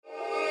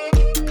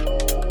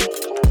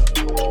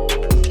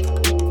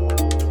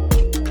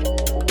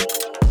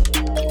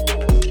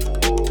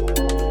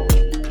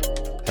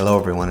Hello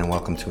everyone and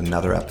welcome to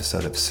another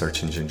episode of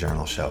Search Engine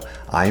Journal Show.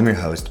 I am your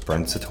host,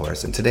 Brent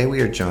Satoris, and today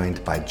we are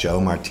joined by Joe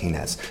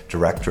Martinez,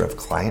 Director of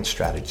Client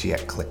Strategy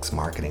at Clicks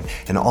Marketing,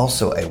 and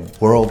also a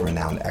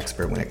world-renowned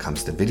expert when it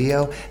comes to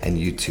video and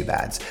YouTube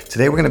ads.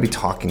 Today we're going to be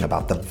talking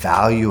about the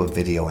value of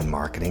video in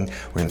marketing.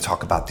 We're going to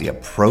talk about the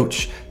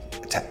approach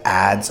to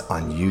ads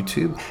on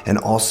YouTube and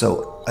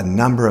also a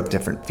number of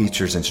different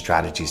features and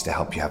strategies to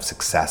help you have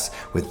success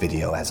with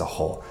video as a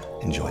whole.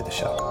 Enjoy the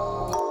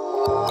show.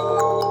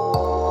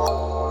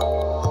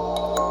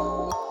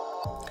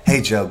 Hey,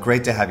 Joe,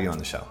 great to have you on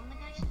the show.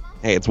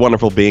 Hey, it's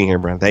wonderful being here,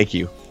 Brent. Thank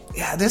you.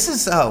 Yeah, this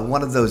is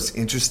one of those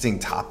interesting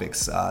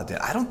topics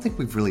that I don't think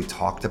we've really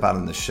talked about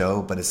on the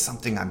show, but it's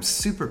something I'm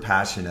super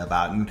passionate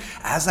about. And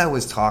as I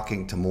was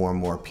talking to more and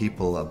more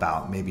people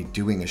about maybe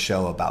doing a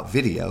show about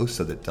video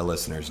so that the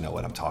listeners know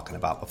what I'm talking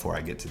about before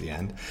I get to the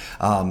end,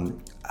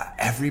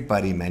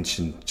 everybody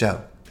mentioned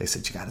Joe. They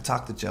said, you got to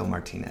talk to Joe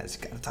Martinez.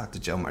 You got to talk to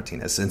Joe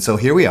Martinez. And so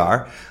here we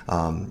are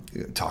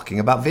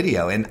talking about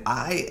video. And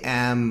I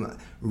am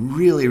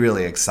really,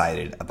 really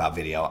excited about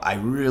video. I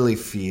really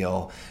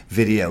feel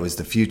video is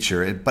the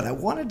future. But I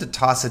wanted to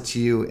toss it to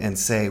you and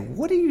say,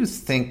 what do you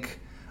think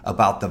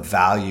about the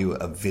value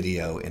of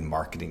video in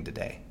marketing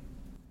today?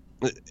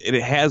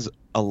 It has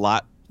a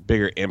lot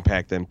bigger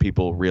impact than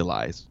people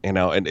realize, and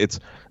it's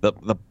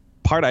the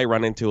part I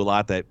run into a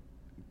lot that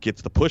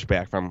gets the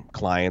pushback from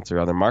clients or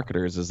other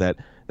marketers is that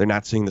they're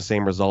not seeing the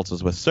same results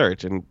as with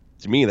search. And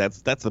to me,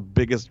 that's the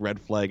biggest red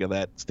flag of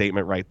that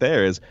statement right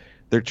there is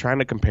they're trying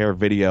to compare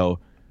video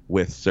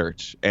with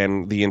search,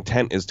 and the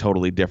intent is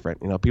totally different.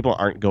 People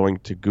aren't going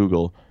to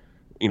Google,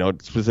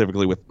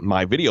 specifically with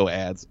my video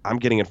ads. I'm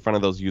getting in front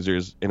of those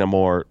users in a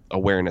more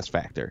awareness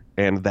factor,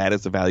 and that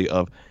is the value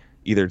of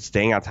either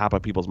staying on top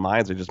of people's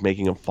minds or just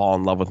making them fall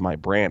in love with my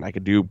brand. I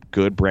could do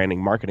good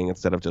branding marketing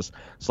instead of just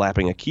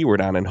slapping a keyword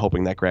on and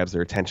hoping that grabs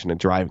their attention and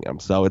driving them.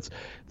 So it's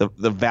the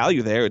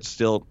value there. It's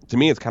still, to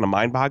me, it's kind of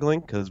mind-boggling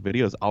because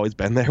video has always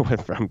been there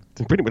from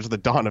pretty much the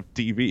dawn of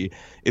TV.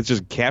 It's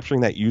just capturing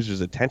that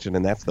user's attention,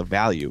 and that's the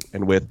value.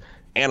 And with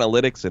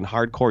analytics and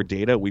hardcore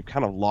data, we've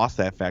kind of lost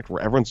that fact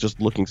where everyone's just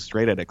looking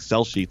straight at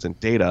Excel sheets and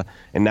data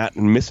and not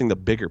missing the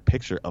bigger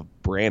picture of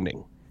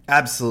branding.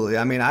 Absolutely.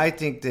 I mean, I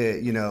think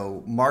that,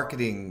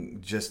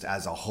 marketing just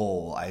as a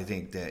whole, I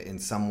think that in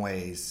some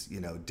ways,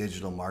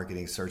 digital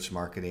marketing, search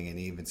marketing, and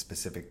even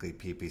specifically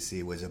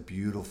PPC was a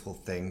beautiful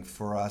thing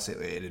for us.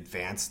 It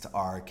advanced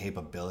our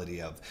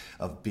capability of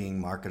being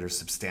marketers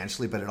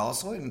substantially, but it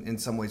also in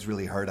some ways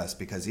really hurt us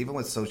because even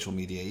with social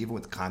media, even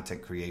with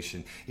content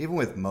creation, even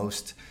with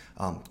most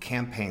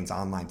campaigns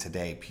online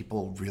today,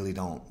 people really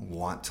don't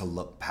want to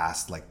look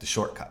past like the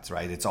shortcuts,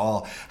 right? It's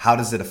all, how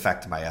does it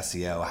affect my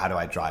SEO? How do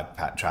I drive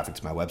traffic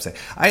to my website?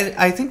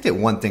 I think that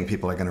one thing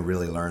people are going to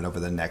really learn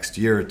over the next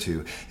year or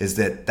two is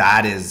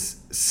that is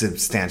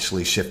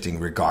substantially shifting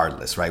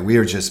regardless, right? We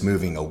are just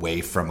moving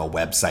away from a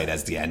website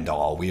as the end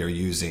all. We are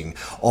using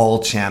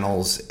all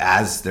channels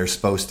as they're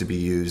supposed to be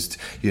used,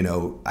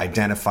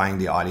 identifying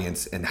the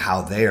audience and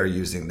how they are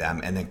using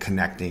them and then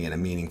connecting in a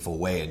meaningful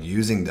way and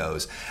using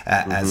those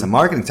as a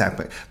marketing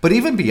tactic. But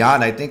even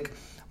beyond, I think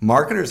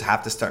marketers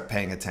have to start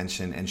paying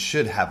attention and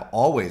should have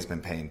always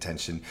been paying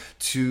attention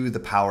to the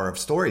power of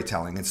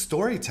storytelling. And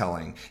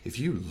storytelling, if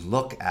you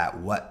look at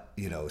what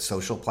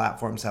social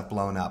platforms have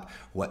blown up,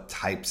 what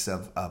types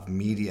of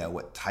media,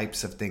 what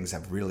types of things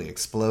have really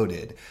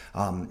exploded,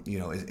 and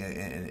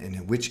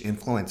which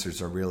influencers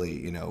are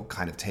really,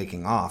 kind of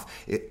taking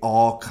off, it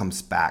all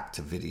comes back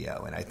to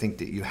video. And I think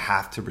that you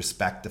have to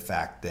respect the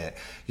fact that,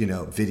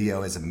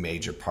 video is a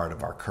major part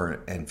of our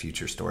current and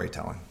future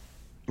storytelling.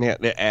 Yeah,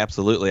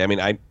 absolutely. I mean,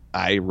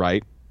 I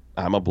write.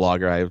 I'm a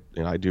blogger.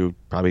 I do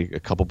probably a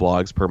couple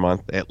blogs per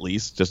month at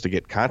least just to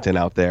get content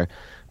out there.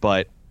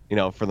 But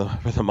for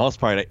the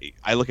most part,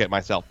 I look at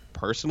myself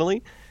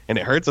personally, and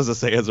it hurts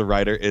as a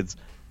writer. It's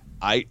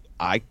I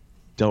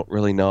don't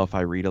really know if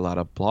I read a lot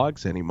of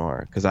blogs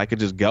anymore because I could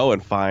just go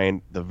and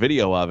find the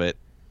video of it,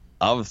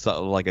 of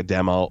like a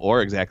demo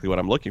or exactly what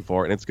I'm looking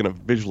for, and it's going to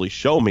visually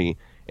show me.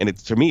 And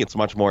to me, it's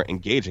much more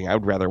engaging. I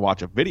would rather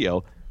watch a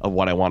video of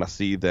what I want to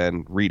see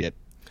than read it.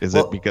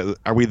 It because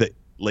are we the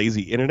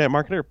lazy internet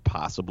marketer?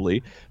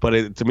 Possibly,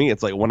 but to me,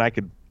 it's like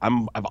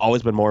I've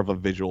always been more of a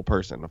visual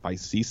person. If I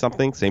see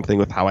something, same thing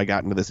with how I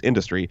got into this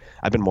industry.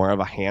 I've been more of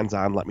a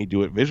hands-on, let me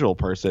do it visual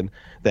person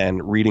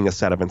than reading a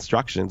set of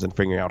instructions and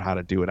figuring out how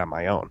to do it on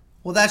my own.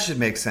 Well, that should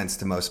make sense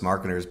to most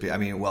marketers.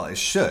 It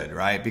should,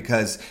 right?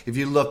 Because if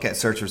you look at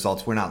search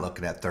results, we're not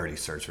looking at 30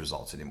 search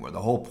results anymore.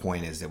 The whole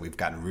point is that we've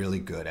gotten really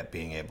good at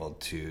being able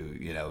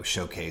to,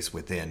 showcase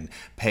within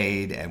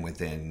paid and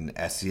within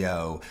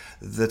SEO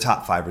the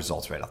top 5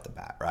 results right off the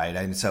bat, right?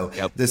 And so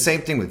The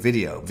same thing with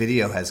video.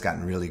 Video has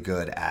gotten really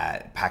good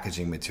at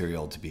packaging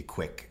material to be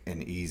quick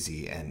and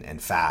easy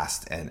and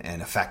fast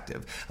and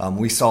effective.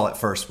 We saw it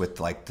first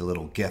with like the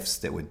little GIFs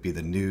that would be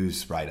the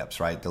news write-ups,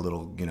 right? The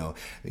little,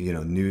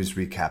 news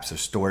news recaps or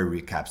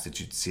story recaps that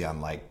you'd see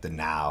on like the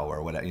Now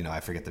or whatever, I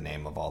forget the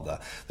name of all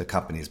the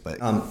companies. But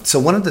so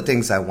one of the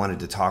things I wanted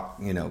to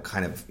talk,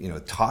 kind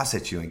of, toss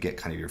at you and get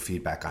kind of your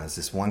feedback on is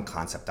this one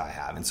concept I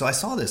have. And so I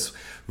saw this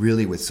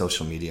really with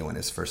social media when it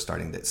was first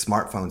starting, that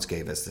smartphones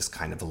gave us this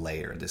kind of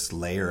this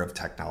layer of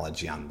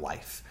technology on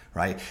life.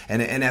 Right.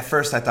 And at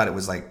first I thought it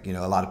was like, a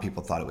lot of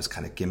people thought it was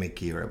kind of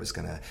gimmicky or it was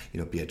going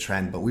to, be a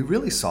trend. But we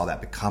really saw that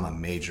become a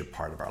major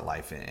part of our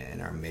life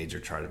and our major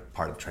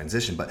part of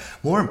transition. But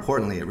more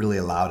importantly, it really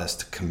allowed us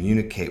to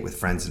communicate with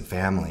friends and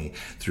family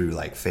through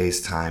like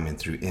FaceTime and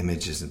through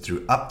images and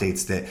through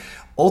updates that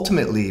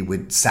ultimately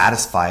would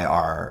satisfy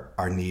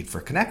our need for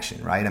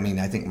connection, right? I mean,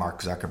 I think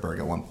Mark Zuckerberg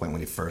at one point when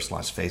he first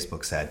launched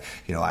Facebook said,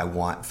 I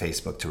want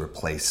Facebook to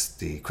replace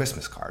the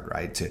Christmas card,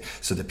 right?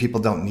 So that people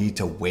don't need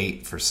to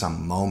wait for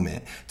some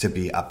moment to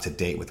be up to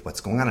date with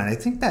what's going on. And I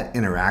think that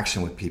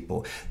interaction with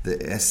people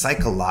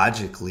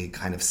psychologically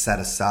kind of set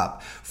us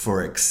up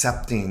for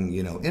accepting,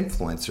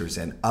 influencers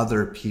and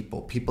other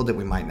people that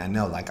we might not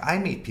know. Like I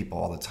meet people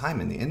all the time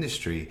in the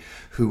industry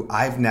who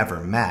I've never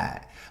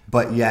met,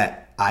 but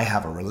yet I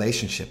have a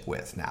relationship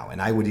with now, and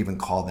I would even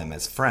call them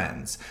as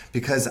friends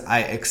because I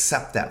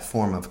accept that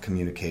form of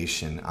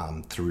communication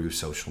through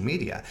social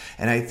media.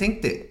 And I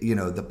think that,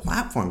 the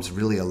platforms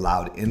really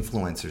allowed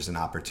influencers an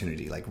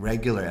opportunity, like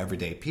regular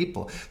everyday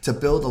people, to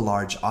build a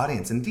large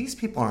audience. And these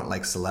people aren't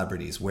like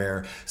celebrities,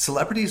 where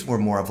celebrities were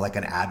more of like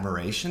an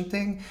admiration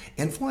thing.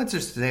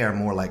 Influencers today are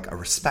more like a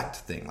respect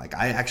thing. Like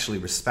I actually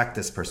respect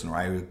this person, or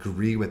I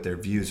agree with their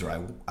views, or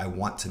I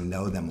want to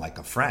know them like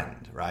a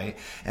friend, right?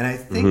 And I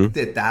think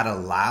that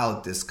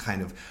allowed this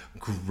kind of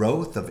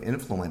growth of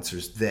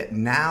influencers that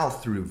now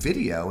through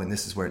video, and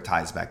this is where it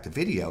ties back to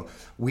video,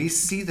 we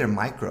see their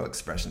micro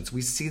expressions,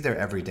 we see their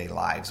everyday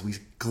lives, we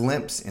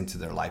glimpse into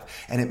their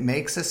life, and it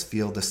makes us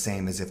feel the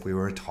same as if we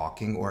were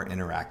talking or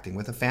interacting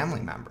with a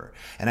family member.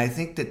 And I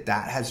think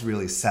that has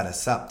really set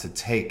us up to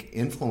take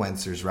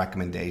influencers'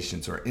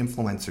 recommendations or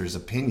influencers'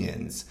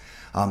 opinions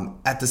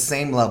at the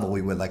same level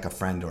we would like a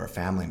friend or a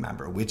family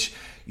member, which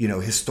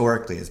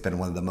historically has been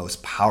one of the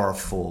most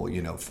powerful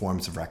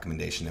forms of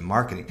recommendation in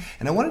marketing.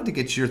 And I wanted to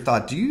get your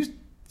thought. Do you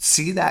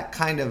see that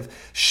kind of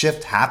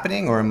shift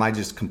happening, or am I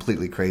just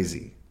completely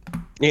crazy?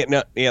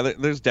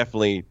 There's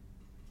definitely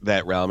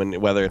that realm, and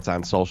whether it's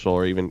on social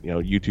or even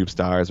YouTube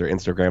stars or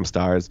Instagram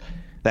stars,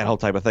 that whole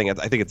type of thing.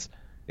 I think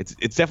it's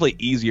definitely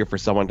easier for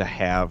someone to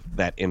have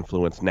that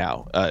influence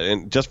now,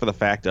 and just for the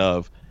fact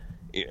of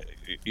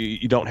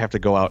you don't have to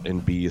go out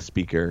and be a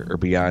speaker or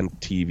be on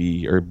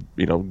TV or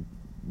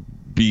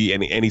be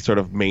any sort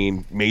of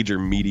major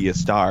media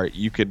star.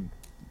 You could,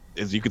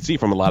 as you could see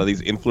from a lot of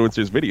these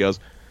influencers videos,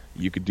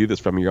 you could do this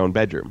from your own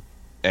bedroom,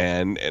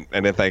 and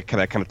if that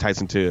kind of ties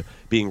into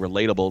being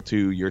relatable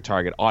to your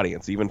target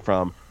audience, even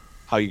from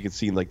how you can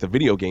see like the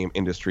video game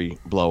industry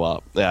blow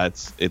up.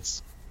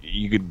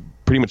 You could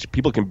pretty much,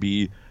 people can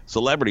be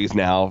celebrities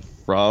now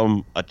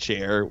from a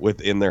chair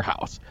within their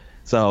house.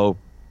 So.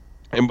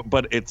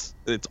 But it's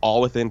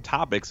all within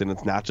topics, and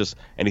it's not just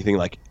anything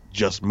like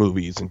just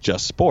movies and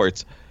just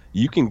sports.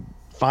 You can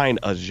find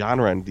a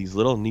genre and these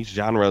little niche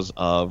genres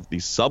of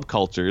these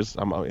subcultures.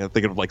 I'm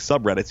thinking of like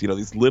subreddits,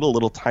 these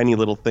little tiny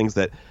little things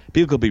that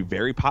people could be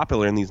very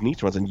popular in these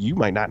niche ones, and you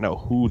might not know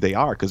who they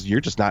are because you're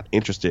just not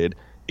interested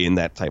in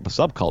that type of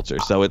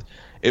subculture. So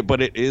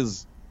but it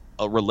is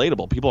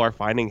relatable. People are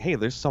finding, hey,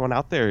 there's someone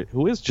out there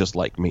who is just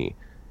like me.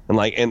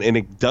 And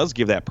it does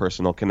give that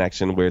personal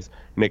connection with,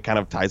 and it kind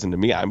of ties into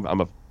me. I'm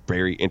a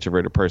very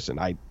introverted person.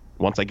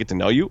 Once I get to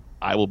know you,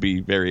 I will be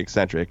very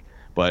eccentric.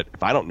 But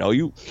if I don't know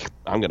you,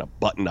 I'm gonna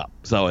button up.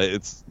 So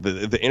it's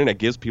the internet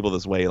gives people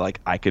this way, like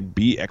I could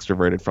be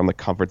extroverted from the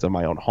comforts of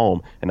my own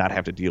home and not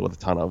have to deal with a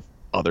ton of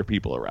other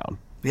people around.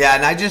 Yeah,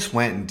 and I just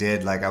went and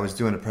did, like, I was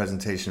doing a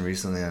presentation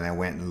recently, and I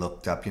went and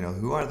looked up,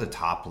 who are the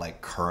top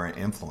like current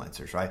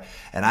influencers, right?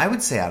 And I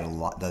would say out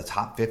of the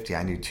top 50,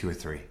 I knew 2 or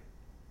 3.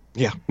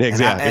 Yeah,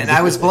 exactly. And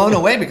I was blown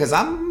away because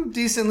I'm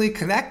decently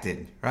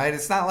connected, right?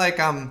 It's not like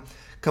I'm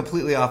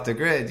completely off the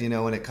grid,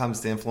 when it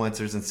comes to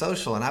influencers and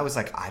social. And I was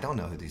like, I don't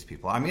know who these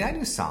people are. I mean, I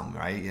knew some,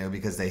 right?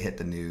 Because they hit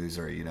the news,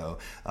 or,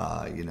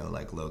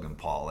 like Logan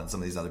Paul and some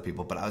of these other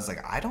people. But I was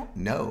like, I don't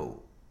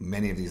know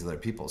many of these other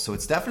people. So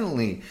it's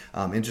definitely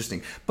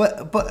interesting.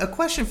 But a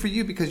question for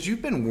you, because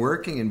you've been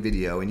working in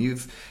video and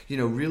you've,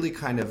 really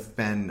kind of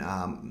been,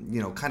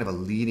 kind of a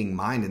leading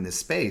mind in this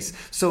space.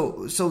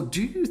 So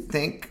do you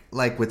think,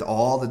 like, with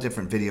all the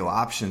different video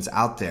options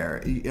out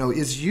there,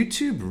 is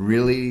YouTube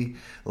really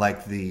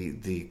like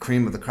the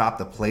cream of the crop,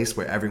 the place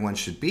where everyone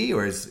should be?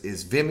 Or is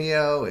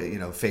Vimeo,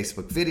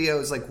 Facebook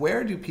videos, like,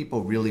 where do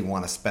people really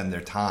want to spend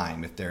their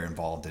time if they're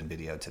involved in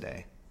video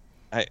today?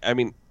 I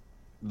mean,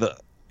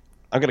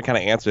 I'm going to kind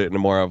of answer it in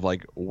more of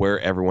like where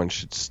everyone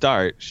should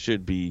start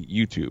should be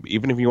YouTube.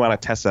 Even if you want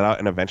to test it out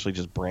and eventually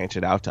just branch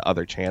it out to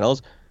other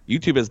channels,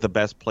 YouTube is the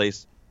best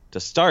place to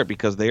start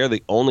because they are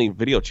the only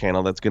video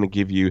channel that's going to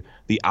give you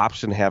the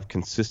option to have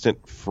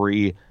consistent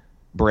free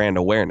brand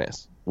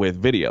awareness with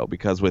video.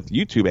 Because with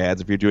YouTube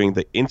ads, if you're doing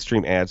the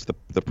in-stream ads,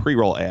 the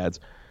pre-roll ads,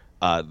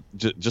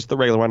 Just the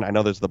regular one. I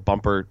know there's the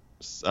bumper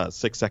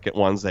 6-second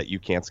ones that you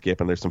can't skip,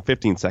 and there's some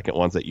 15-second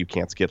ones that you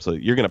can't skip. So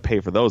you're going to pay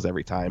for those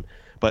every time.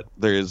 But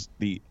there's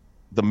the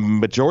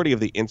majority of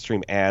the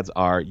in-stream ads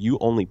are you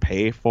only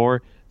pay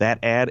for that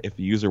ad if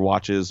the user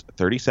watches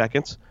 30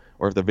 seconds,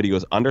 or if the video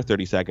is under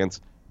 30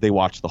 seconds, they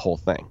watch the whole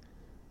thing.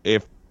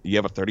 If you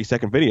have a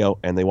 30-second video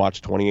and they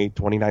watch 28,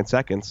 29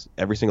 seconds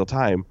every single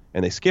time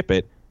and they skip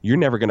it, you're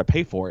never going to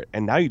pay for it.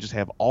 And now you just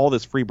have all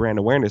this free brand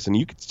awareness, and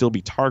you could still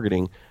be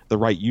targeting the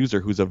right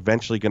user who's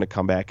eventually going to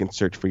come back and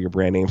search for your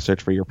brand name,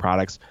 search for your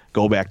products,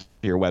 go back to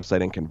your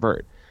website and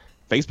convert.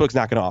 Facebook's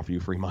not going to offer you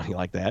free money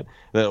like that.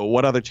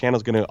 What other channel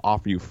is going to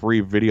offer you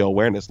free video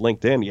awareness?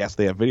 LinkedIn, yes,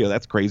 they have video.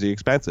 That's crazy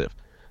expensive.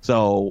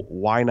 So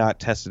why not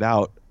test it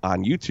out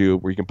on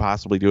YouTube, where you can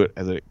possibly do it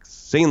as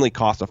insanely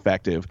cost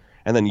effective,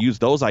 and then use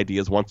those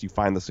ideas once you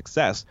find the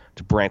success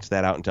to branch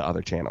that out into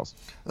other channels.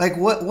 Like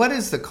what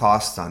is the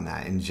cost on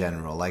that in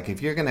general? Like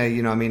if you're going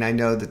to, I mean, I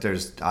know that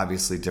there's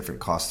obviously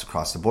different costs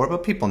across the board,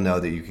 but people know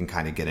that you can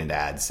kind of get into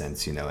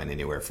AdSense, in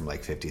anywhere from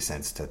like 50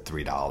 cents to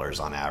 $3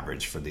 on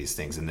average for these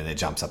things. And then it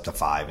jumps up to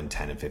 5 and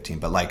 10 and 15.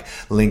 But like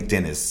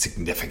LinkedIn is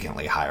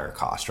significantly higher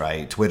cost,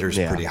 right? Twitter's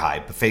pretty high,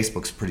 but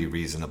Facebook's pretty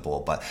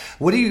reasonable. But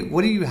what do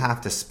you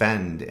have to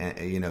spend,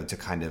 to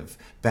kind of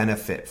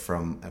benefit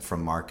from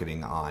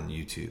marketing on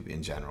YouTube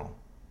in general?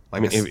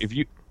 Like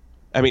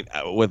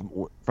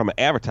from an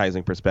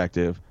advertising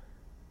perspective,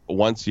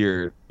 once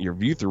your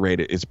view through rate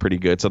is pretty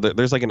good. So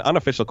there's like an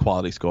unofficial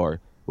quality score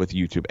with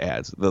YouTube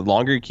ads. The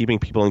longer you're keeping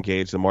people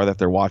engaged, the more that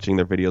they're watching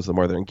their videos, the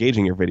more they're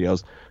engaging your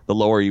videos, the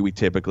lower we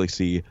typically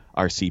see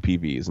our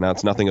CPVs. Now,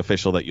 it's nothing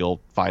official that you'll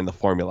find the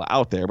formula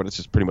out there, but it's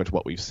just pretty much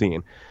what we've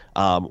seen.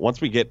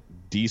 Once we get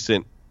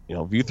decent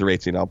view through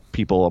rates,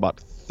 people, about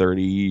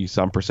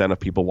 30% of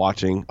people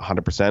watching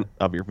 100%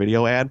 of your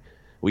video ad,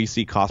 we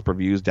see cost per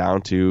views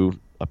down to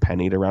a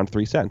penny to around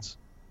 3 cents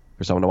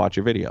for someone to watch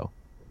your video.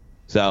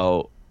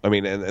 So, I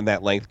mean, and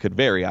that length could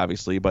vary,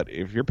 obviously, but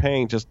if you're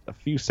paying just a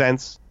few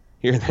cents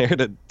here and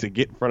there to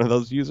get in front of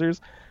those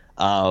users,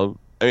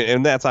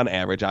 and that's on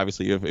average.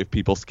 Obviously, if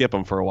people skip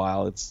them for a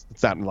while, it's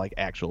not like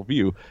actual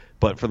view.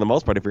 But for the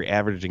most part, if you're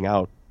averaging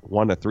out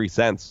 1 to 3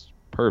 cents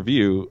per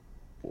view,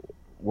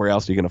 where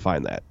else are you going to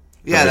find that?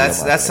 Yeah,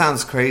 that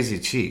sounds crazy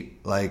cheap.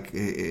 Like,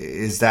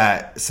 is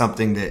that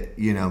something that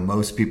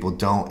most people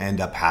don't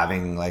end up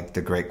having, like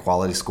the great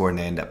quality score, and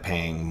they end up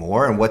paying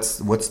more? And what's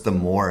the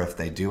more if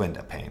they do end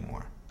up paying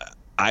more?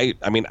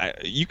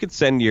 You could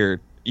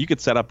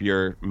set up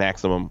your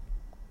maximum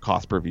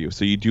cost per view,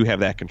 so you do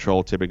have that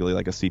control, typically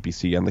like a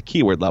CPC on the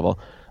keyword level.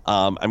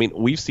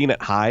 We've seen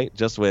it high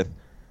just with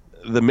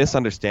the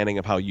misunderstanding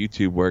of how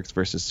YouTube works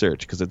versus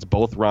search, because it's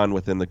both run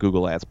within the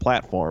Google Ads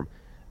platform.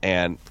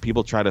 And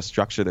people try to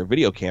structure their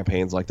video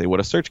campaigns like they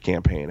would a search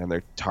campaign, and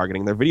they're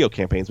targeting their video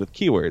campaigns with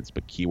keywords.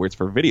 But keywords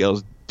for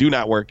videos do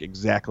not work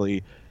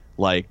exactly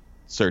like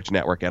search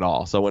network at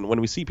all. So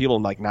when we see people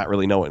like not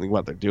really knowing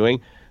what they're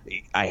doing,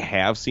 I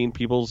have seen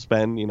people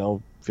spend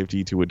 $50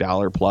 to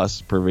 $1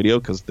 plus per video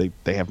because they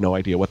have no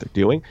idea what they're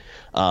doing.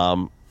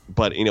 But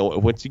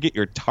once you get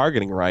your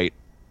targeting right,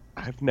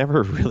 I've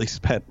never really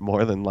spent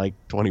more than like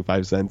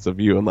 25 cents a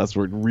view unless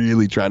we're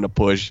really trying to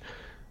push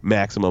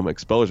maximum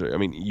exposure. I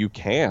mean, you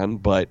can,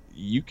 but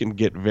you can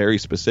get very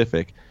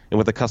specific. And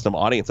with the custom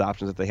audience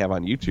options that they have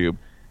on YouTube,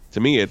 to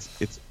me,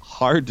 it's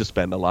hard to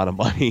spend a lot of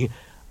money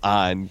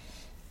on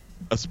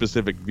a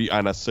specific view,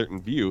 on a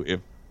certain view, if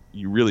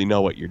you really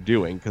know what you're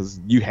doing, because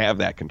you have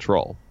that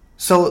control.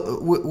 So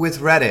with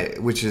Reddit,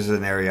 which is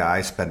an area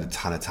I spend a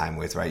ton of time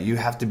with, right? You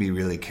have to be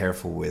really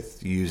careful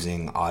with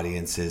using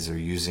audiences or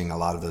using a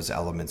lot of those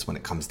elements when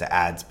it comes to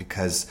ads,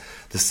 because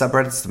the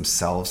subreddits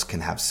themselves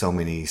can have so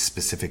many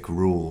specific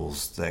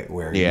rules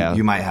where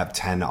you might have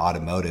 10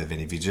 automotive,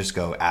 and if you just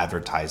go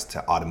advertise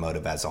to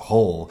automotive as a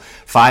whole,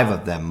 5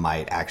 of them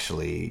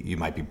you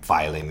might be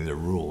violating the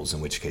rules, in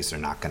which case they're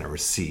not going to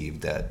receive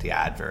the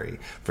ad very,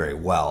 very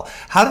well.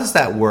 How does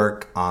that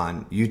work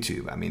on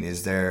YouTube? I mean,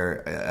 is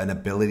there an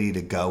ability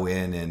to go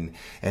in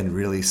and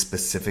really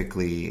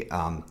specifically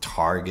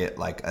target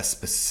like a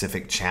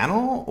specific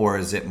channel, or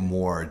is it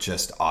more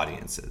just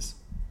audiences?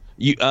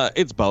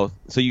 It's both.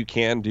 So you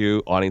can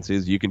do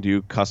audiences, you can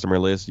do customer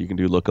lists, you can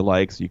do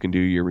lookalikes, you can do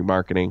your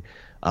remarketing.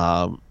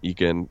 You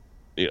can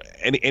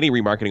any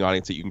remarketing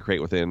audience that you can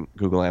create within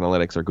Google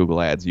Analytics or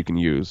Google Ads, you can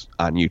use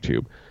on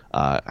YouTube.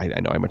 I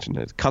know I mentioned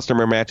it.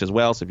 Customer match as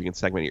well. So if you can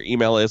segment your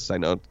email lists, I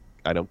know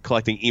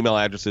collecting email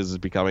addresses is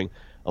becoming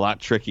a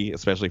lot tricky,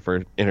 especially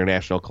for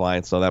international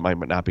clients, so that might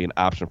not be an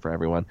option for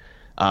everyone.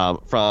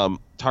 From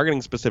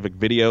targeting specific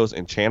videos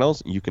and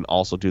channels, you can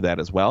also do that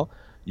as well.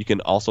 You can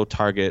also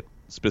target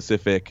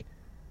specific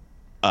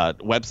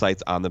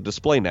websites on the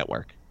display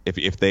network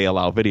if they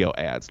allow video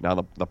ads.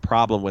 Now, the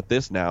problem with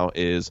this now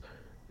is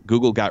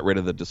Google got rid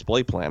of the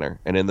display planner,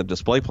 and in the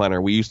display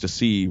planner, we used to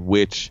see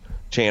which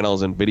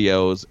channels and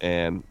videos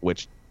and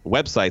which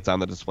websites on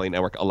the display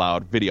network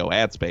allowed video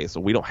ad space, so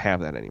we don't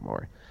have that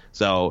anymore.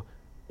 So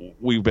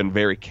we've been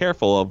very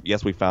careful of,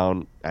 yes, we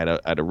found at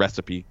a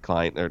recipe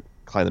client or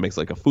client that makes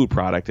like a food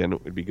product, and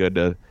it would be good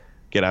to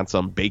get on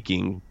some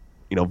baking,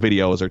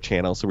 videos or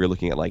channels. So we were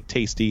looking at like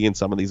Tasty and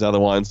some of these other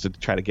ones to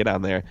try to get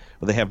on there,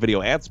 but they have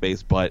video ad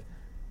space, but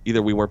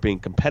either we weren't being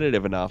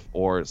competitive enough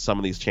or some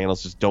of these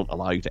channels just don't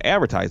allow you to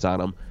advertise on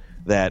them,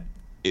 that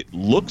it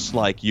looks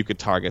like you could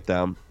target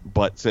them,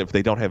 but if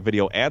they don't have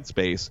video ad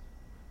space,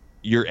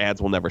 your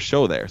ads will never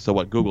show there. So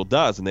what Google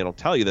does, and they don't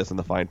tell you this in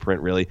the fine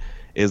print really,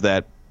 is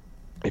that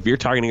if you're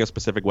targeting a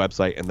specific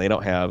website and they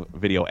don't have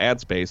video ad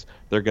space,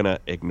 they're going to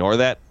ignore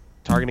that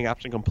targeting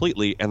option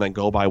completely and then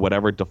go by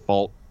whatever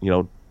default,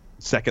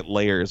 second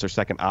layers or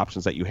second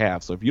options that you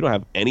have. So if you don't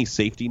have any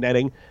safety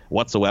netting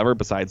whatsoever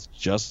besides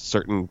just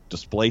certain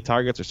display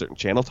targets or certain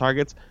channel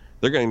targets,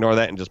 they're going to ignore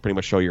that and just pretty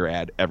much show your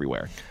ad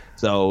everywhere.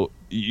 So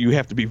you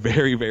have to be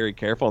very, very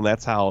careful, and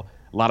that's how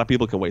a lot of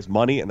people can waste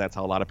money, and that's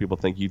how a lot of people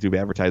think YouTube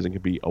advertising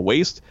could be a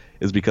waste,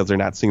 is because they're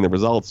not seeing the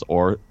results,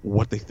 or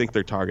what they think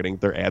they're targeting,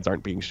 their ads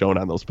aren't being shown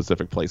on those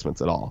specific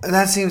placements at all. And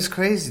that seems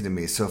crazy to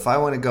me. So if I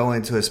want to go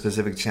into a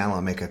specific channel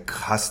and make a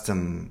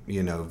custom,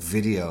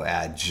 video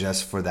ad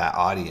just for that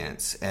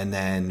audience, and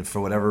then for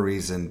whatever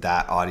reason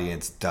that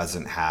audience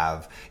doesn't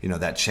have,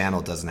 that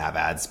channel doesn't have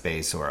ad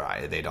space, or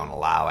they don't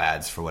allow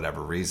ads for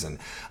whatever reason,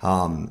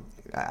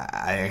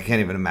 I can't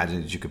even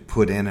imagine that you could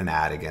put in an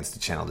ad against a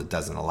channel that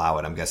doesn't allow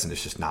it. I'm guessing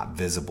it's just not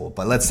visible.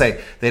 But let's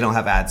say they don't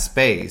have ad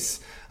space.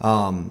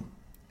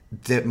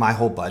 That my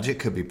whole budget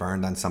could be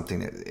burned on something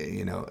that,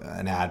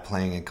 an ad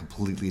playing in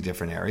completely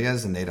different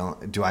areas, and they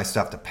don't. Do I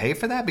still have to pay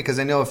for that? Because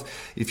I know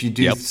if you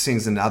do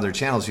things in other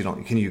channels, you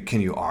don't. Can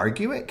you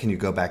argue it? Can you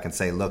go back and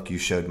say, look, you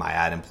showed my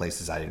ad in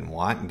places I didn't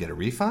want, and get a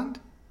refund?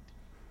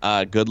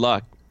 Good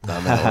luck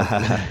on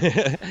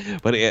that one.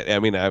 But I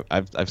mean,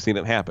 I've seen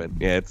it happen.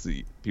 Yeah, it's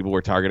people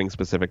were targeting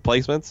specific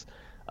placements.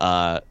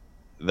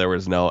 There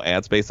was no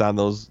ad space on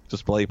those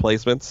display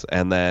placements,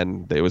 and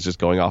then it was just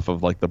going off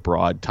of like the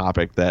broad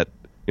topic that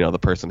the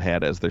person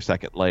had as their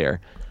second layer.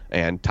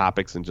 And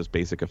topics and just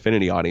basic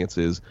affinity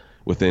audiences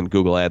within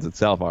Google Ads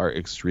itself are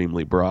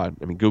extremely broad.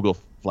 I mean, Google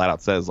flat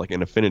out says like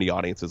an affinity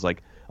audience is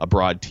like a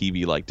broad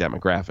TV like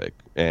demographic.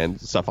 And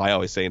stuff I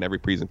always say in every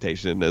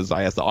presentation is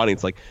I ask the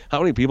audience, like, how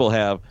many people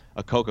have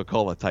a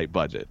Coca-Cola type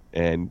budget?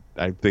 And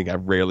I think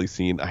I've rarely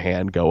seen a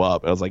hand go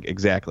up. And I was like,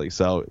 exactly.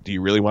 So do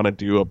you really want to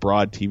do a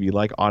broad TV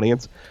like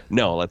audience?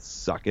 No, let's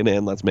suck it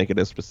in. Let's make it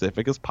as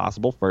specific as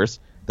possible first.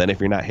 Then if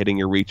you're not hitting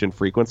your reach and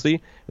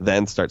frequency,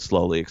 then start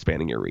slowly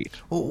expanding your reach.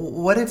 Well,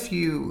 what if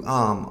you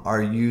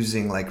are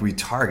using like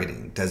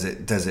retargeting? Does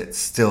it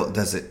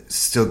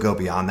still go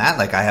beyond that?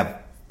 Like I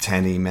have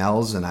 10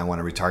 emails and I want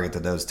to retarget to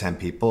those 10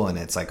 people, and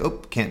it's like, oh,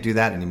 can't do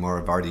that anymore.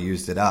 I've already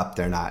used it up.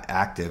 They're not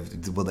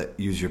active. Will it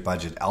use your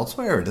budget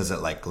elsewhere, or does it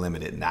like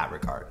limit it in that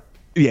regard?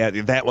 Yeah,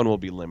 that one will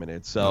be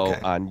limited. So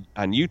Okay. on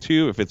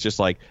YouTube, if it's just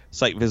like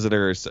site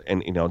visitors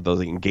and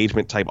those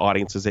engagement type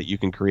audiences that you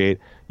can create,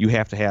 you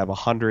have to have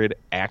 100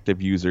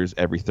 active users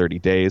every 30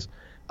 days.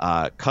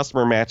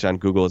 Customer Match on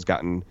Google has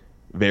gotten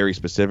very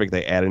specific.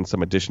 They add in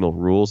some additional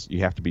rules.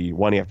 You have to be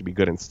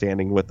good in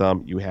standing with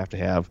them. You have to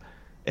have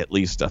at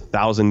least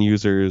 1,000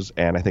 users,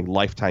 and I think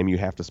lifetime you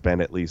have to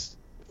spend at least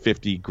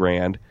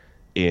 $50,000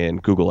 in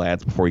Google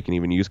Ads before you can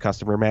even use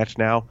Customer Match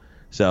now.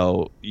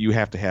 So you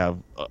have to have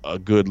a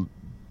good,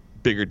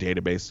 bigger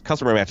database.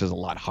 Customer Match is a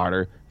lot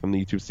harder from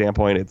the YouTube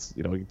standpoint. It's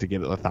to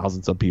get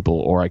thousands of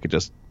people, or I could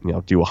just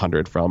do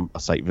 100 from a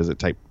site visit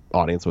type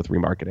audience with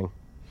remarketing.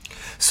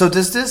 So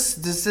does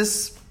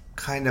this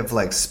kind of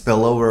like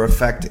spillover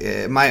effect?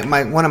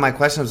 One of my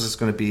questions is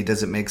going to be,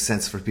 does it make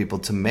sense for people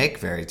to make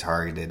very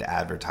targeted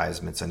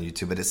advertisements on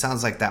YouTube? But it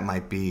sounds like that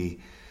might be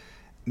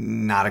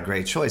not a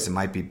great choice. It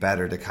might be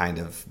better to kind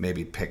of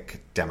maybe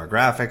pick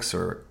demographics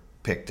or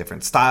pick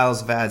different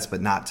styles of ads,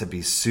 but not to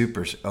be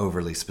super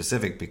overly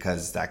specific,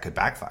 because that could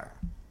backfire.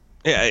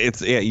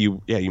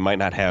 You might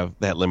not have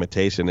that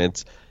limitation.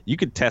 You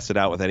could test it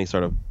out with any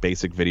sort of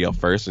basic video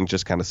first and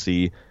just kind of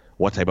see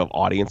what type of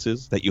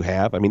audiences that you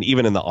have. I mean,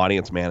 even in the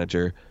audience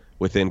manager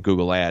within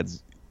Google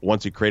Ads,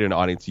 once you create an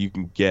audience, you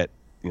can get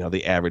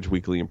the average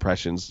weekly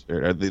impressions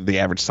or the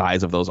average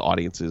size of those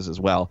audiences as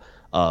well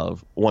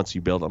of once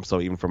you build them. So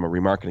even from a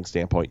remarketing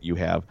standpoint, you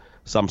have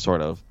some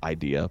sort of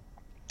idea.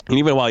 And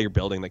even while you're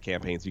building the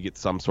campaigns, you get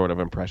some sort of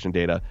impression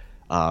data,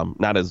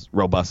 not as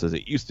robust as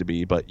it used to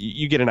be, but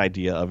you get an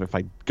idea of, if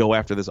I go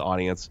after this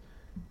audience,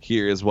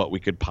 here is what we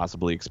could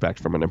possibly expect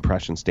from an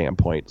impression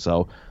standpoint.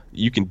 So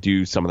you can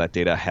do some of that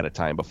data ahead of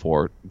time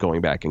before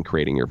going back and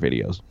creating your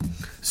videos.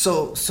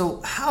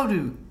 So how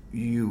do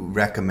you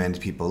recommend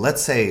people?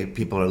 Let's say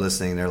people are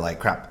listening, they're like,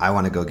 crap, I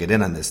want to go get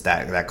in on this.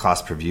 That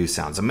cost per view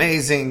sounds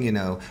amazing.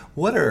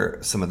 What are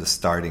some of the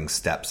starting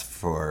steps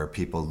for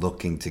people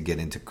looking to get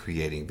into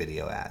creating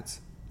video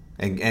ads?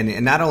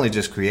 And not only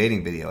just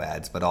creating video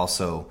ads, but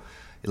also,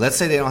 let's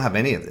say they don't have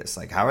any of this.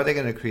 Like, how are they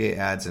going to create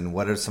ads, and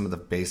what are some of the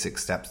basic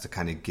steps to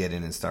kind of get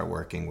in and start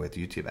working with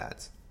YouTube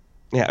ads?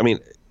 Yeah, I mean,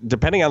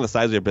 depending on the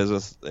size of your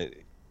business,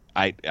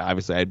 I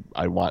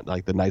want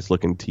like the nice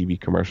looking TV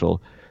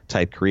commercial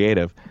type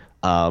creative.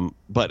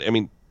 But I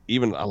mean,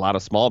 even a lot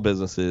of small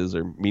businesses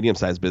or medium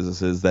sized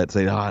businesses that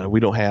say, we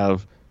don't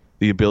have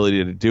the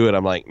ability to do it.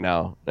 I'm like,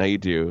 no, you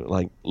do.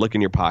 Like, look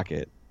in your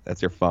pocket.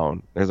 That's your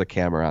phone. There's a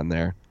camera on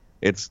there.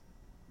 It's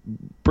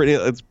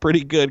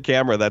pretty good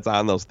camera that's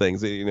on those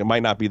things. It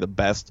might not be the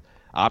best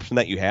option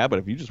that you have, but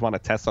if you just want to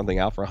test something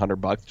out for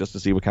 $100 just to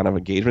see what kind of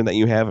engagement that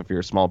you have, if you're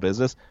a small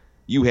business,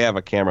 you have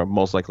a camera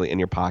most likely in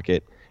your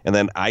pocket. And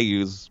then I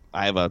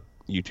have a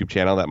YouTube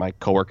channel that my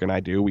coworker and I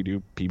do. We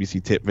do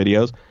PPC tip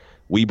videos.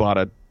 We bought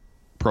a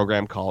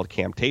program called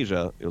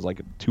Camtasia. It was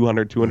like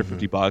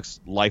 $250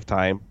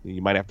 lifetime.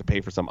 You might have to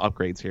pay for some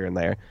upgrades here and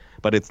there,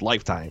 but it's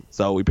lifetime.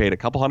 So we paid a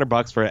couple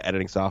 $100 for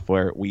editing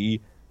software.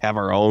 We have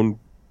our own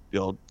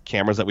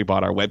cameras that we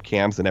bought, our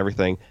webcams and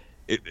everything.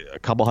 A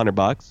couple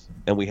 $100,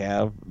 and we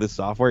have this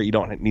software. You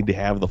don't need to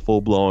have the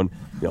full-blown,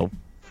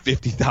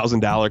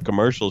 $50,000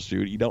 commercial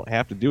shoot. You don't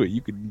have to do it.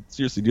 You could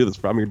seriously do this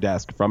from your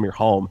desk, from your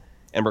home,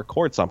 and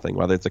record something,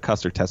 whether it's a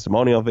customer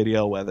testimonial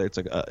video, whether it's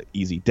a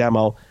easy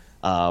demo.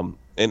 And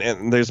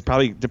there's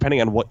probably, depending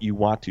on what you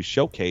want to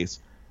showcase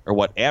or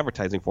what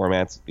advertising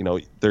formats,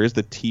 there is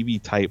the TV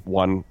type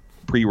one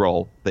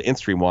pre-roll, the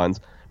in-stream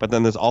ones, but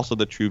then there's also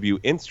the TrueView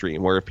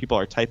in-stream, where if people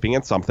are typing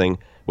in something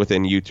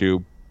within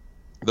YouTube,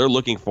 they're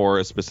looking for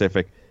a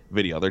specific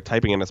video. They're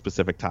typing in a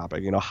specific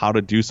topic, how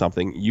to do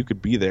something. You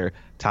could be there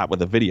taught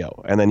with a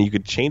video, and then you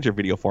could change your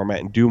video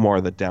format and do more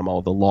of the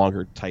demo, the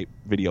longer type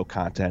video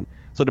content.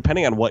 So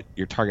depending on what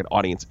your target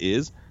audience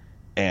is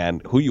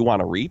and who you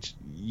want to reach,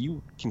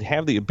 you can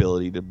have the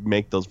ability to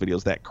make those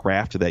videos that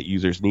craft to that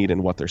user's need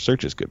and what their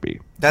searches could be.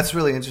 That's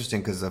really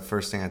interesting, because the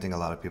first thing I think a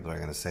lot of people are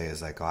going to say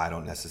is like, oh, I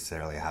don't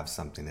necessarily have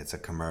something that's a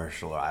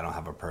commercial, or I don't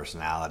have a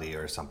personality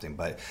or something.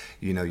 But,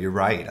 you're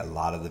right. A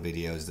lot of the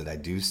videos that I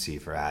do see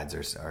for ads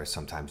are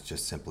sometimes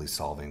just simply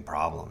solving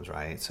problems,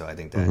 right? So I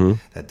think that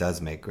that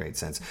does make great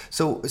sense.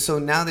 So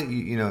now that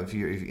if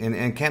you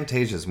and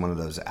Camtasia is one of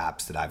those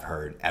apps that I've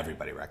heard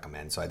everybody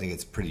recommend. So I think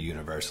it's pretty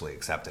universally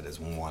accepted as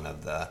one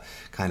of the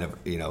kind of,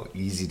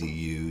 easy to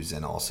use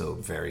and also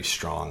very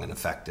strong and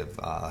effective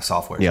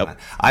software. Yep.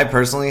 I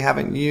personally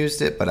haven't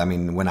used it, but I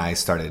mean, when I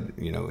started,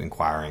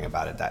 inquiring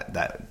about it,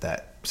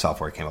 that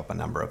software came up a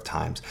number of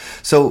times.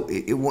 So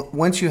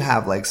once you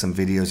have like some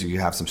videos or you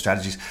have some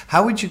strategies,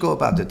 how would you go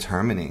about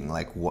determining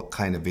like what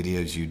kind of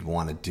videos you'd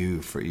want to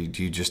do for you?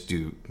 Do you just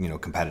do,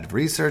 competitive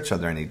research? Are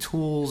there any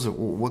tools? Or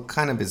what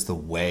kind of is the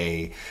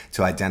way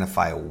to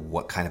identify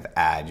what kind of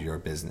ad your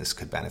business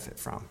could benefit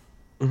from?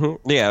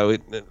 Yeah,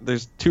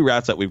 there's two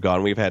routes that we've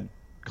gone. We've had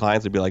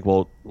clients would be like,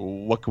 well,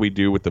 what can we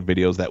do with the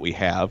videos that we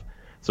have?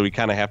 So we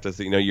kind of have to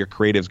say, your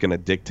creative's going to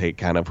dictate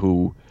kind of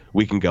who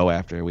we can go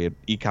after. We had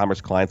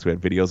e-commerce clients who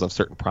had videos of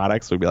certain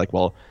products. So we'd be like,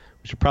 well,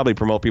 we should probably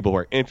promote people who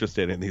are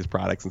interested in these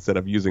products instead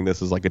of using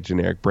this as like a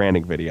generic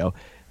branding video.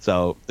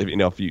 So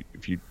if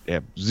you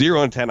have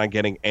zero intent on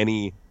getting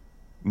any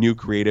new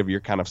creative, you're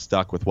kind of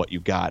stuck with what you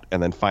got,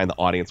 and then find the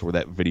audience where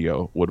that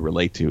video would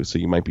relate to. So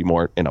you might be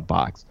more in a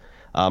box.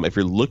 If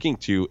you're looking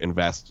to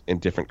invest in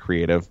different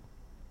creative,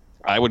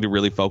 I would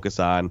really focus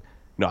on,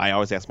 I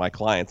always ask my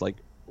clients, like,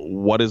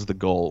 what is the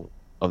goal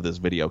of this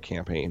video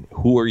campaign?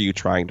 Who are you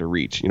trying to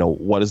reach?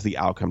 What is the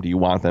outcome? Do you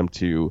want them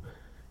to,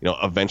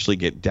 eventually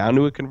get down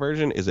to a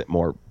conversion? Is it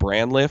more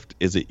brand lift?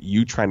 Is it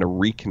you trying to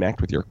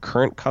reconnect with your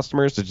current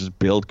customers to just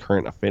build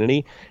current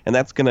affinity? And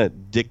that's going to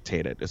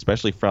dictate it,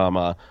 especially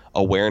from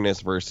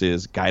awareness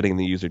versus guiding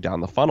the user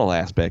down the funnel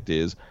aspect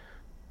is,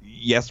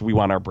 yes, we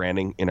want our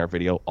branding in our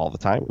video all the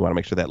time. We want to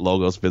make sure that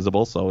logo is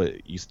visible so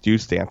you do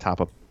stay on top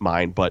of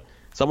mind. But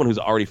someone who's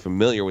already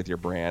familiar with your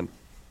brand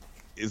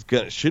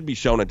should be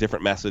shown a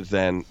different message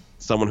than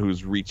someone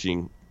who's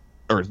reaching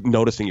or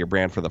noticing your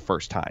brand for the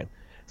first time.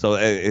 So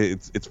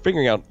it's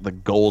figuring out the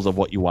goals of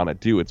what you want to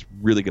do. It's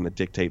really going to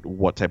dictate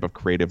what type of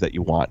creative that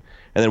you want.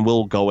 And then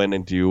we'll go in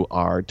and do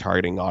our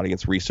targeting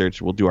audience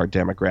research. We'll do our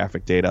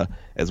demographic data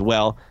as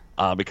well.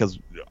 Because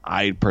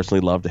I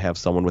personally love to have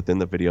someone within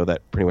the video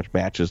that pretty much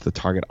matches the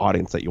target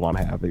audience that you want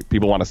to have.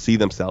 People want to see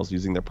themselves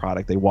using their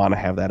product. They want to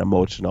have that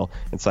emotional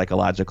and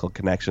psychological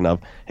connection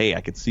of, hey, I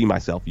could see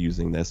myself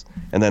using this.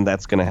 And then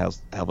that's going to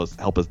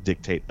help us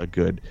dictate a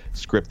good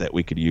script that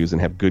we could use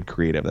and have good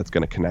creative that's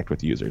going to connect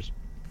with users.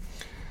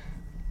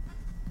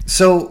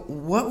 So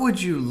what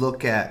would you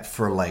look at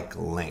for like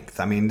length?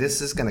 I mean,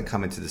 this is going to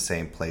come into the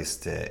same place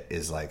that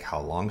is like, how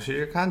long should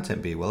your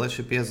content be? Well, it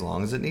should be as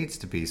long as it needs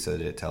to be so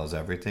that it tells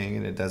everything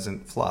and it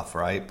doesn't fluff,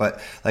 right? But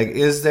like,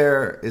 is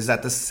that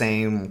the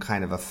same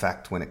kind of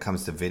effect when it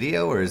comes to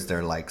video, or is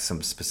there like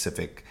some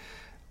specific,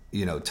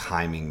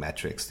 timing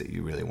metrics that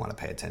you really want to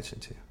pay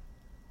attention to?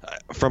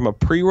 From a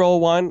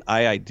pre-roll one,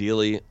 I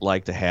ideally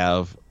like to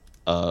have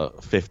a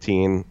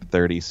 15,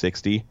 30,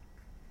 60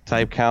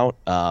 type count.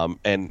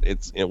 And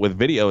it's with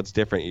video, it's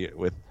different.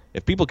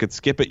 If people could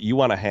skip it, you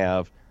want to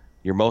have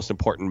your most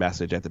important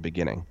message at the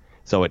beginning.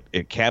 So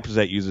it captures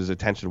that user's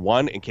attention.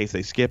 One, in case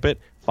they skip it,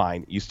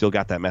 fine. You still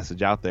got that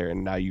message out there,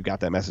 and now you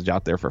got that message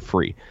out there for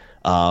free.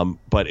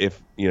 But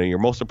if your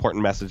most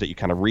important message that you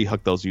kind of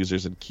rehook those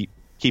users and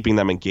keeping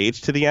them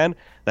engaged to the end,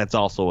 that's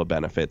also a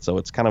benefit. So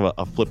it's kind of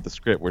a flip the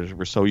script where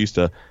we're so used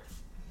to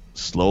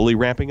slowly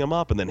ramping them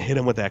up and then hit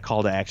them with that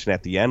call to action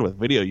at the end. With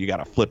video, you got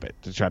to flip it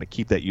to try to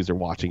keep that user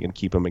watching and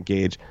keep them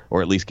engaged,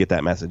 or at least get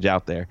that message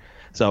out there.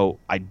 So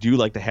I do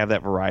like to have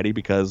that variety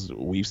because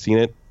we've seen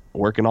it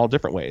work in all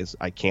different ways.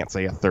 I can't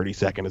say a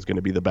 30-second is going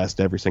to be the best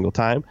every single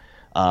time.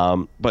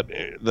 But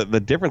the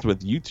difference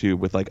with YouTube,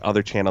 with like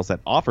other channels that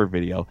offer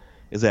video,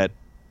 is that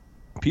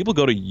people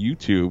go to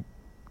YouTube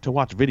to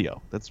watch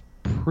video. That's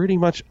pretty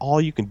much all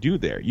you can do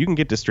there. You can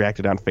get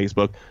distracted on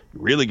Facebook,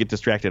 really get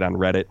distracted on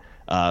Reddit,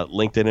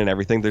 LinkedIn, and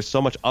everything. There's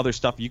so much other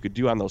stuff you could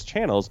do on those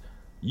channels.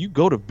 You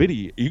go to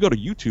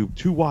YouTube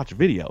to watch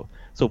video.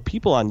 So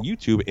people on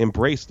YouTube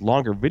embrace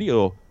longer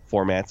video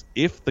formats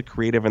if the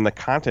creative and the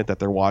content that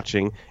they're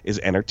watching is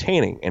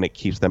entertaining and it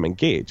keeps them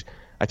engaged.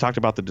 I talked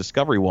about the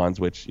discovery ones,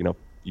 which, you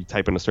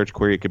type in a search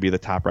query, it could be the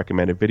top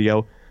recommended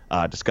video.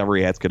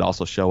 Discovery ads could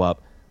also show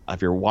up.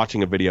 If you're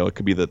watching a video, it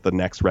could be that the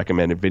next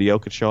recommended video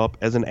could show up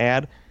as an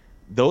ad.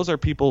 Those are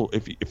people,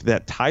 if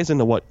that ties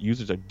into what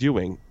users are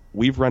doing.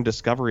 We've run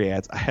discovery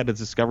ads. I had a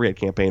discovery ad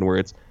campaign where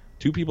it's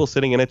two people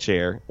sitting in a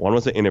chair. One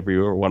was an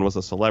interviewer, one was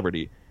a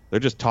celebrity. They're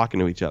just talking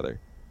to each other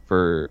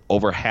for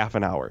over half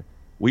an hour.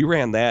 We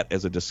ran that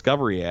as a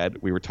discovery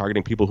ad. We were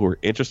targeting people who were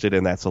interested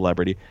in that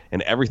celebrity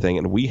and everything,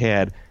 and we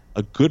had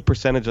a good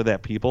percentage of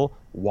that people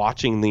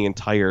watching the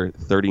entire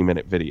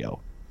 30-minute video.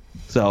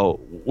 So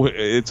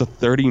it's a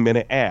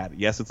 30-minute ad.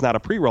 Yes, it's not a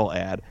pre-roll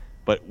ad,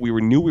 but we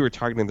knew we were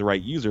targeting the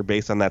right user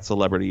based on that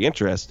celebrity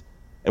interest,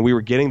 and we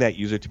were getting that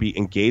user to be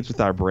engaged with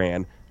our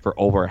brand for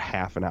over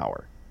half an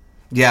hour.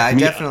 Yeah, I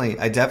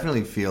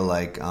definitely feel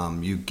like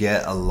you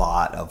get a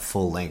lot of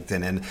full length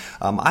and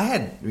I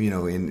had,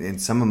 in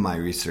some of my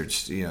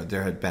research,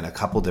 there had been a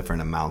couple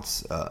different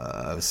amounts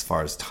as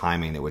far as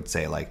timing. It would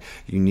say like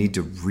you need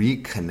to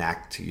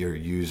reconnect your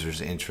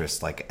user's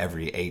interest like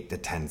every 8 to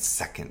 10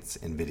 seconds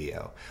in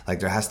video.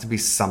 Like there has to be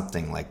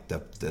something, like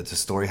the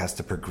story has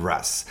to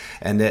progress.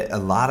 And a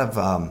lot of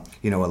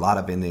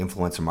in the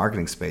influencer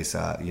marketing space,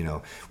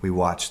 we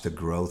watch the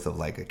growth of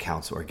like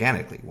accounts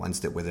organically, ones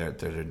that where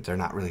they're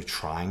not really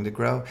trying to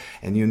grow,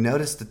 and you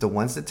notice that the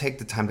ones that take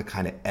the time to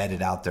kind of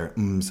edit out their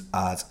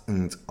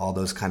all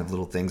those kind of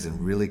little things and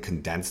really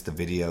condense the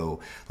video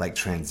like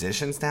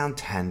transitions down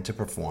tend to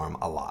perform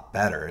a lot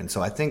better. And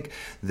so I think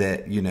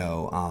that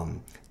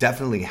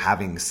definitely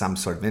having some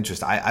sort of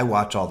interest. I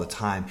watch all the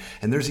time,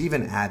 and there's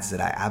even ads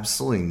that I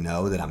absolutely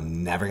know that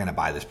I'm never going to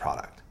buy this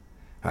product,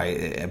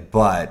 right?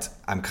 But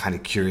I'm kind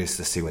of curious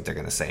to see what they're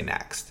going to say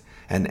next.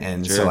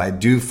 And Sure. So I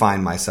do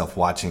find myself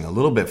watching a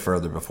little bit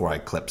further before I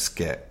click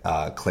skip.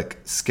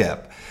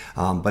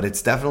 But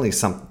it's definitely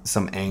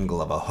some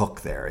angle of a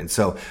hook there. And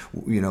so,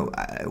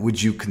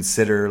 would you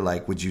consider,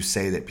 would you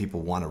say that people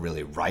want to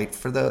really write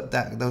for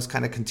those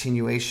kind of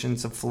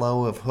continuations of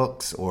flow of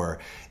hooks? Or,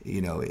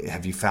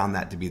 have you found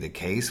that to be the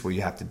case where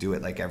you have to do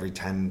it like every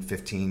 10,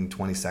 15,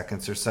 20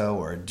 seconds or so?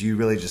 Or do you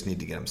really just need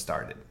to get them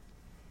started?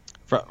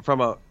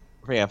 From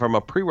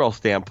a pre-roll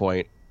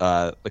standpoint,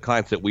 the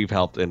clients that we've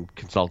helped and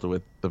consulted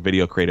with the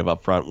video creative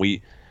up front,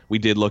 we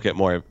did look at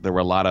more. There were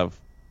a lot of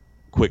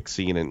quick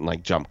scene and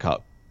like jump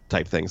cut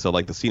type things. So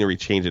like the scenery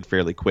changed it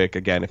fairly quick.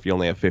 Again, if you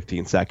only have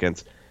 15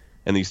 seconds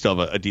and you still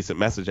have a decent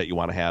message that you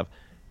want to have,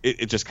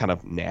 it just kind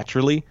of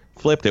naturally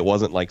flipped. It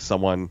wasn't like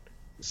someone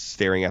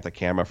staring at the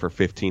camera for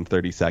 15,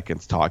 30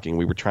 seconds talking.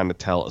 We were trying to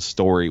tell a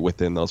story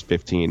within those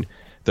 15,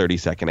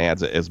 30-second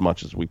ads as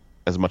much as we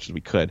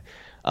could.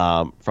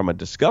 From a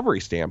discovery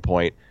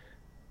standpoint,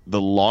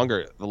 the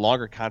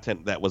longer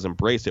content that was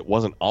embraced, it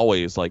wasn't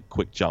always like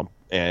quick jump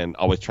and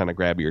always trying to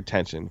grab your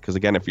attention. Because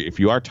again, if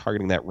you are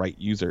targeting that right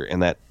user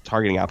and that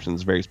targeting option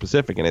is very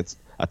specific and it's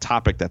a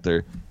topic that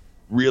they're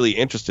really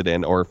interested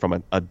in, or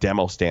from a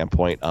demo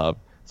standpoint of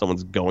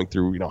someone's going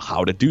through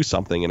how to do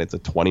something and it's a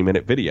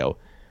 20-minute video,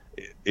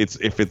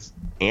 if it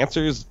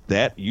answers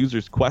that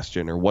user's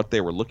question or what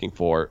they were looking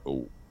for,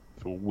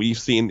 we've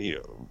seen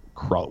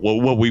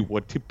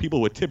what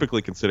people would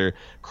typically consider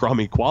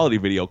crummy quality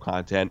video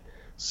content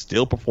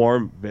still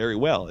perform very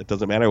well. It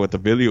doesn't matter what the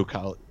video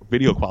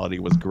quality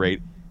was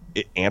great.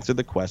 It answered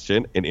the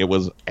question and it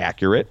was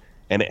accurate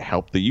and it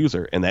helped the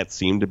user. And that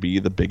seemed to be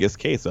the biggest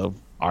case of,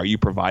 are you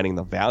providing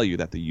the value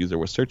that the user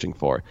was searching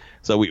for?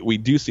 So we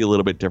do see a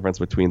little bit difference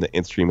between the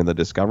in-stream and the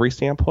discovery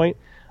standpoint.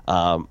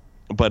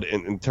 But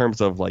in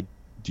terms of like,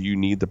 do you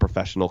need the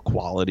professional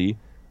quality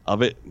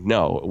of it?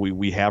 No,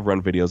 we have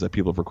run videos that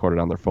people have recorded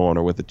on their phone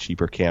or with a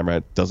cheaper camera.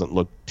 It doesn't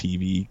look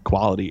TV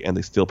quality and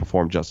they still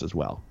perform just as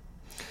well.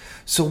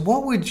 So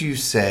what would you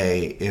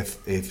say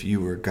if you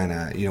were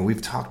gonna,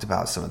 we've talked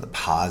about some of the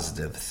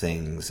positive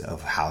things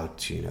of how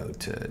to,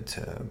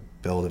 to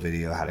build a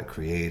video, how to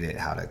create it,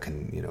 how to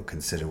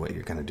consider what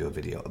you're going to do a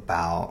video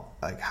about,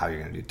 like how you're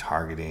going to do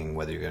targeting,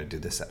 whether you're going to do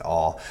this at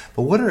all.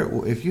 But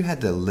if you had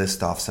to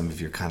list off some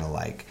of your kind of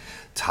like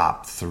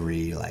top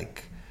 3,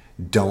 like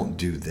don't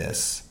do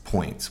this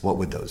points, what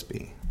would those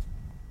be?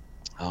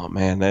 Oh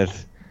man,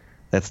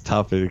 that's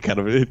tough. It kind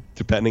of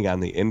depending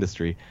on the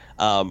industry.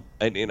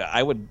 And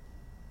I would,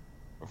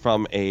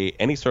 from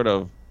any sort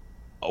of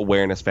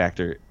awareness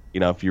factor,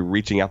 if you're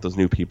reaching out those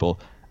new people,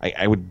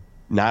 I would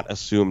not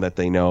assume that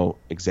they know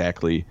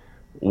exactly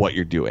what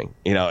you're doing.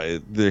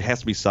 There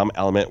has to be some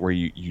element where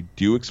you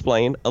do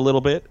explain a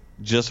little bit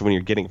just when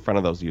you're getting in front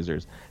of those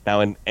users. Now,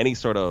 in any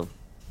sort of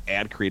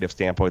ad creative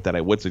standpoint that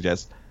I would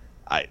suggest,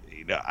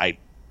 I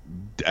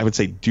would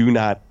say do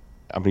not,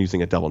 I'm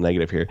using a double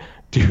negative here,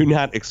 do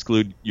not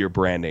exclude your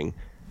branding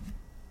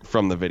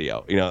from the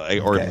video,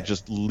 or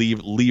just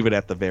leave it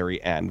at the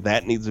very end.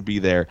 That needs to be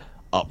there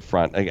up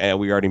front. We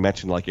already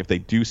mentioned, like, if they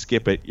do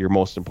skip it, your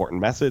most important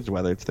message,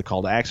 whether it's the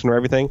call to action or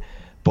everything,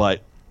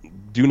 but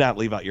do not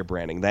leave out your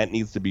branding. That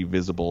needs to be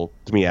visible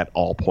to me at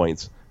all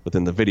points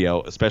within the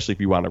video, especially if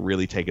you want to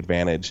really take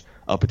advantage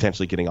of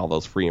potentially getting all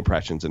those free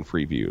impressions and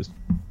free views.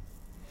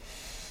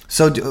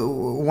 So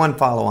one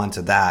follow on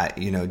to that,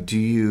 do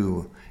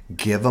you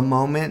give a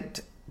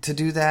moment to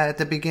do that at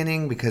the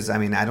beginning? Because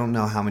I don't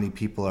know how many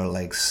people are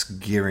like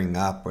gearing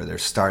up, or they're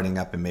starting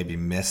up and maybe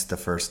miss the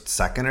first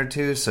second or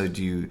two. So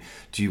do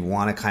you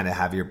want to kind of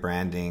have your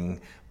branding,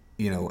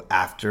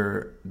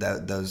 after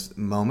those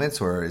moments,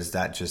 or is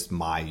that just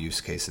my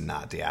use case and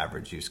not the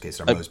average use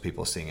case? Are most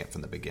people seeing it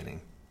from the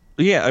beginning?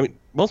 Yeah,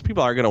 most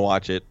people are going to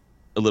watch it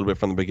a little bit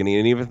from the beginning,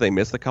 and even if they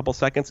miss a couple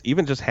seconds,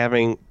 even just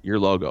having your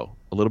logo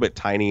a little bit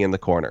tiny in the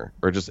corner,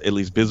 or just at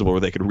least visible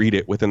where they could read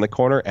it within the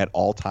corner at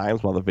all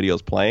times while the video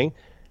is playing,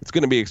 it's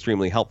going to be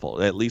extremely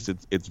helpful. At least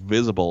it's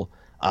visible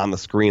on the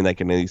screen that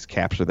can at least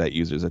capture that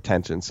user's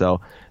attention.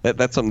 So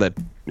that's something that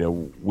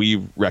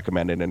we've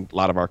recommended, and a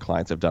lot of our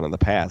clients have done in the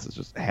past, is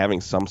just having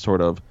some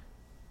sort of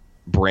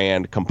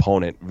brand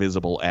component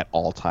visible at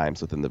all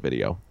times within the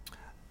video.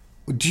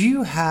 Do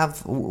you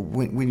have,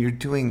 when you're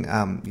doing,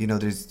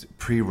 there's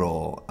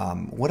pre-roll,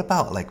 what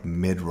about like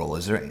mid-roll?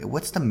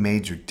 What's the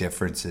major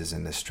differences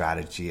in the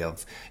strategy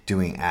of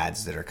doing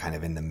ads that are kind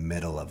of in the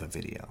middle of a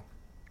video?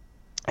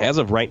 As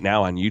of right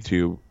now on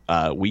YouTube,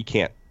 we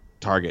can't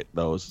target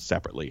those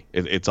separately.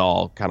 It's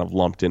all kind of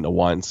lumped into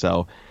one.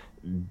 So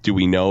do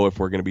we know if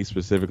we're going to be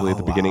specifically at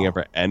the beginning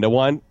or end of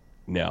one?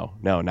 No,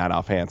 not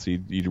offhand. So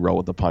you'd roll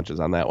with the punches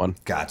on that one.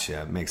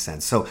 Gotcha. Makes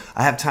sense. So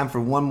I have time for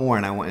one more,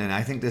 and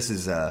I think this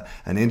is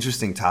an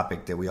interesting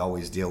topic that we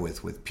always deal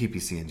with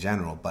PPC in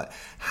general. But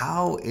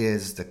how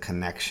is the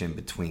connection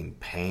between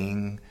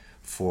paying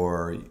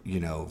for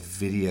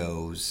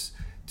videos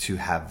to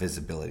have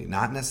visibility,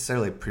 not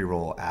necessarily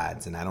pre-roll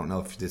ads? And I don't know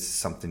if this is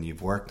something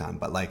you've worked on,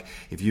 but like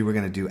if you were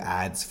going to do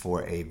ads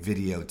for a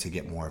video to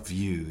get more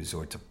views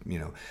or to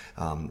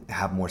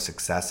have more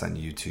success on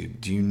YouTube,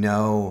 do you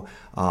know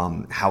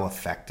how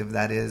effective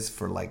that is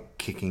for like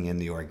kicking in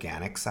the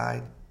organic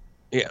side?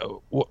 Yeah,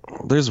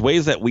 there's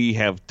ways that we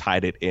have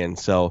tied it in.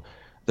 So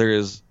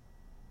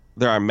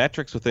there are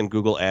metrics within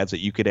Google Ads that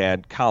you could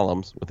add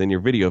columns within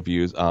your video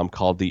views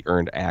called the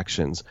earned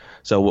actions.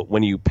 So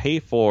when you pay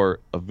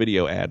for a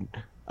video ad,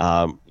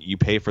 you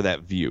pay for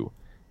that view.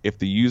 If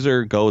the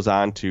user goes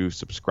on to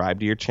subscribe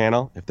to your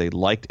channel, if they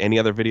liked any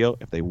other video,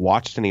 if they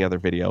watched any other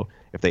video,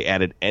 if they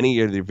added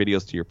any of their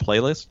videos to your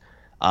playlist,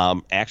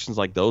 actions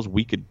like those,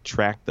 we could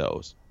track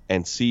those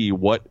and see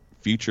what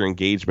future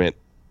engagement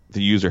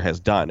the user has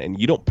done. And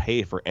you don't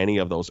pay for any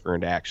of those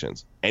earned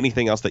actions.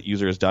 Anything else that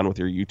user has done with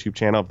your YouTube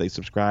channel, if they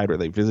subscribed or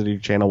they visited your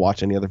channel,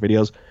 watch any other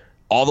videos,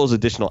 all those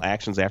additional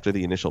actions after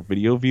the initial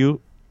video view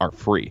are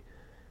free.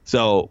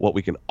 So what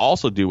we can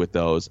also do with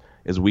those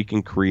is we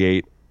can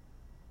create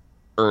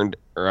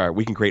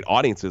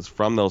audiences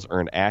from those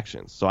earned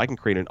actions. So I can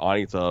create an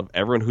audience of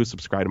everyone who's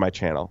subscribed to my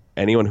channel,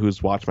 anyone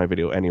who's watched my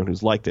video, anyone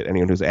who's liked it,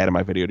 anyone who's added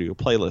my video to a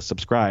playlist,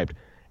 subscribed,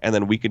 and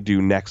then we could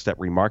do next step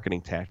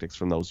remarketing tactics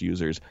from those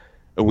users.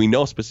 And we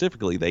know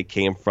specifically they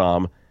came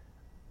from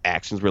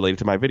actions related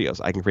to my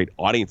videos. I can create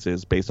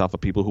audiences based off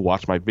of people who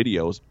watch my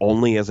videos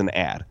only as an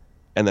ad,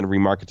 and then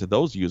remarket to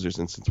those users.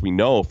 And since we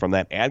know from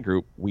that ad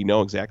group, we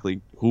know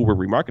exactly who we're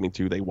remarketing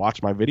to. They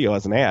watch my video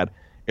as an ad.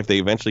 If they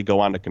eventually go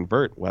on to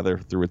convert, whether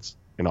through its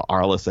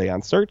RLSA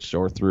on search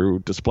or through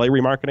display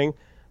remarketing,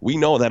 we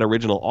know that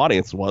original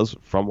audience was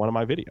from one of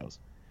my videos.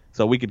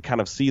 So we could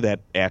kind of see that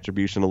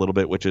attribution a little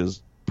bit, which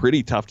is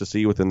pretty tough to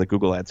see within the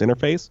Google Ads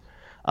interface.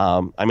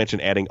 I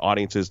mentioned adding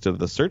audiences to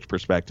the search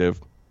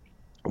perspective.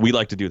 We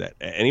like to do that.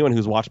 Anyone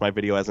who's watched my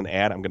video as an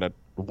ad, I'm going to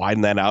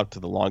widen that out to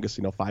the longest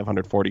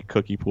 540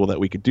 cookie pool that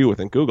we could do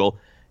within Google,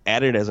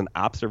 add it as an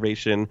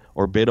observation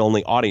or bid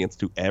only audience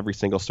to every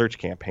single search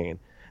campaign.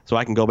 So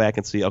I can go back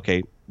and see,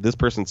 okay, this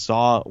person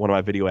saw one of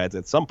my video ads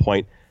at some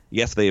point.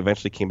 Yes, they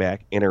eventually came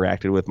back,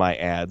 interacted with my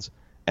ads,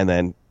 and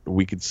then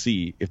we could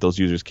see if those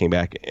users came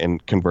back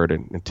and converted.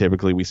 And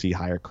typically we see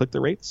higher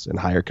click-through rates and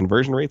higher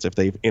conversion rates if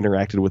they've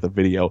interacted with a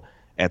video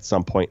at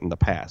some point in the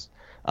past.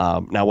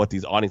 Now, what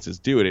these audiences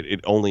do,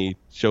 it only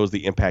shows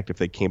the impact if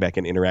they came back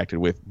and interacted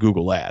with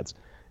Google Ads.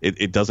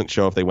 It doesn't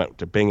show if they went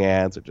to Bing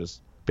Ads or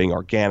just Bing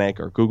Organic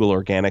or Google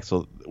Organic,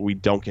 so we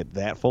don't get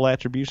that full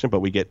attribution,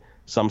 but we get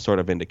some sort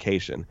of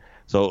indication.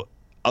 So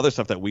other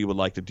stuff that we would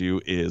like to do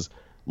is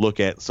look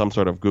at some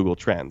sort of Google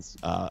Trends.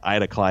 I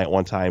had a client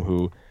one time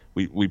who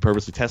we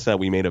purposely tested out.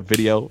 We made a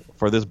video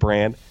for this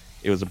brand,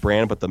 It was a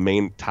brand, but the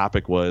main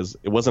topic was,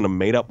 it wasn't a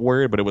made up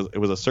word, but it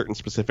was a certain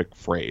specific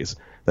phrase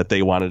that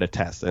they wanted to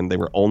test, and they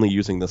were only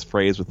using this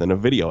phrase within a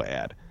video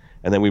ad.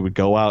 And then we would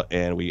go out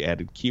and we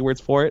added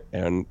keywords for it,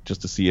 and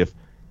just to see if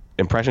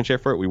impression share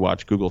for it, we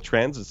watched Google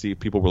Trends to see if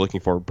people were looking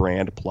for a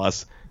brand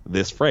plus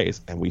this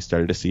phrase, and we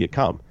started to see it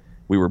come.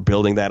 We were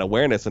building that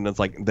awareness, and it's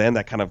like, then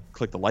that kind of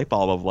clicked the light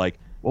bulb of like,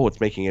 whoa, it's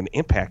making an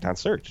impact on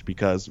search,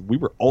 because we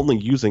were only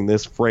using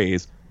this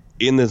phrase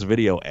in this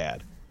video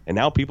ad. And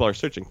now people are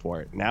searching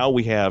for it. Now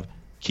we have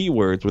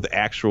keywords with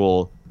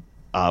actual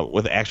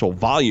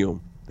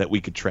volume that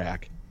we could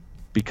track,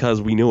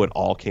 because we knew it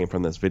all came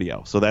from this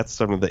video. So that's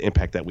some of the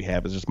impact that we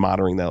have, is just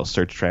monitoring those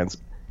search trends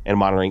and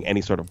monitoring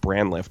any sort of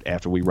brand lift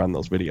after we run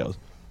those videos.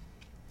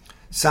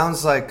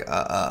 Sounds like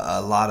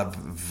a lot of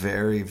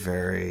very,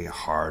 very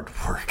hard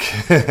work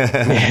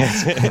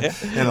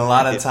and a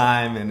lot of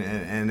time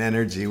and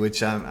energy,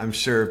 which I'm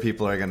sure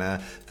people are going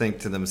to think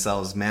to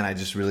themselves, man, I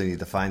just really need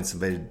to find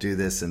somebody to do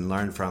this and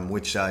learn from,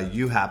 which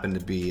you happen to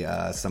be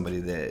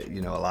somebody that,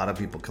 a lot of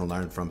people can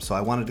learn from. So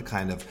I wanted to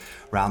kind of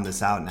round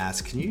this out and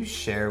ask, can you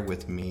share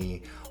with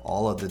me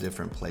all of the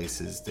different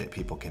places that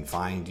people can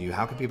find you?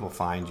 How can people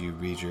find you,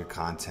 read your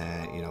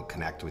content,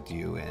 connect with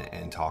you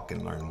and talk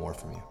and learn more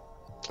from you?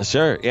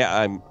 Sure.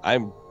 Yeah,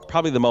 I'm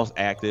probably the most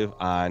active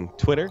on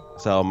Twitter.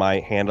 So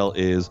my handle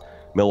is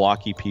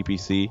Milwaukee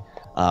PPC.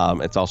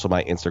 It's also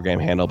my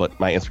Instagram handle, but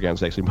my Instagram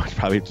is actually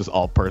probably just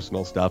all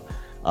personal stuff.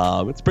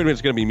 It's pretty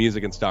much going to be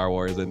music and Star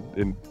Wars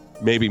and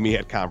maybe me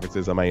at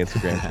conferences on my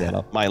Instagram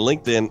channel. My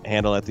LinkedIn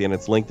handle at the end,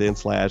 it's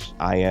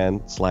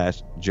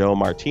LinkedIn/IN/Joe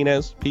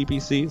Martinez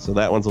PPC. So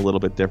that one's a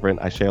little bit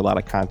different. I share a lot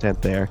of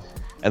content there.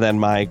 And then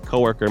my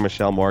coworker,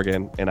 Michelle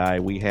Morgan,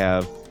 and we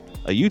have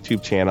a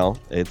YouTube channel.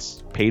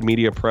 It's Paid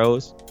Media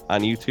Pros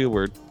on YouTube.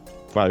 We're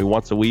probably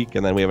once a week,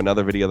 and then we have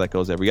another video that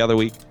goes every other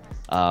week.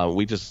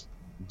 We just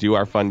do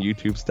our fun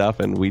YouTube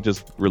stuff, and we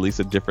just release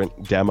a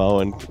different demo,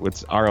 and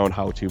it's our own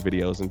how-to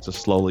videos, and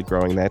just slowly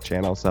growing that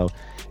channel. So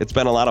it's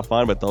been a lot of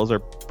fun, but those are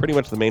pretty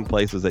much the main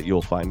places that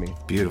you'll find me.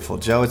 Beautiful.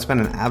 Joe, it's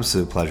been an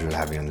absolute pleasure to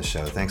have you on the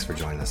show. Thanks for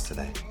joining us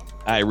today.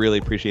 I really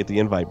appreciate the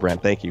invite,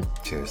 Brent. Thank you.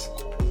 Cheers.